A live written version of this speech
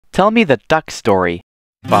Tell me the duck story.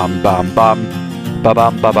 Bum bum bum.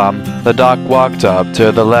 Ba-bum ba-bum. The duck walked up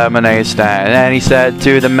to the lemonade stand, and he said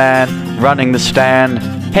to the man running the stand,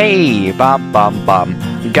 "Hey, bum bum bum,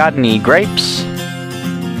 got any grapes?"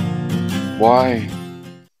 Why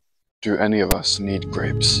do any of us need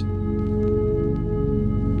grapes?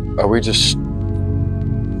 Are we just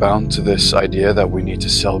bound to this idea that we need to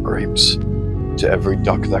sell grapes to every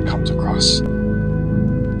duck that comes across?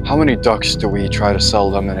 How many ducks do we try to sell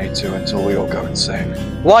lemonade to until we all go insane?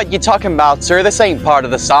 What you talking about, sir? This ain't part of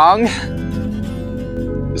the song.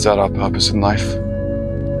 Is that our purpose in life?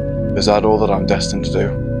 Is that all that I'm destined to do?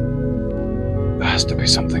 There has to be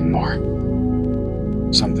something more.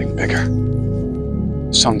 Something bigger.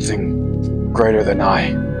 Something greater than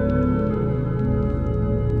I.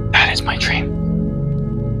 That is my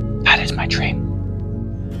dream. That is my dream.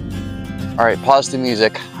 All right, pause the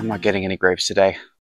music. I'm not getting any grapes today.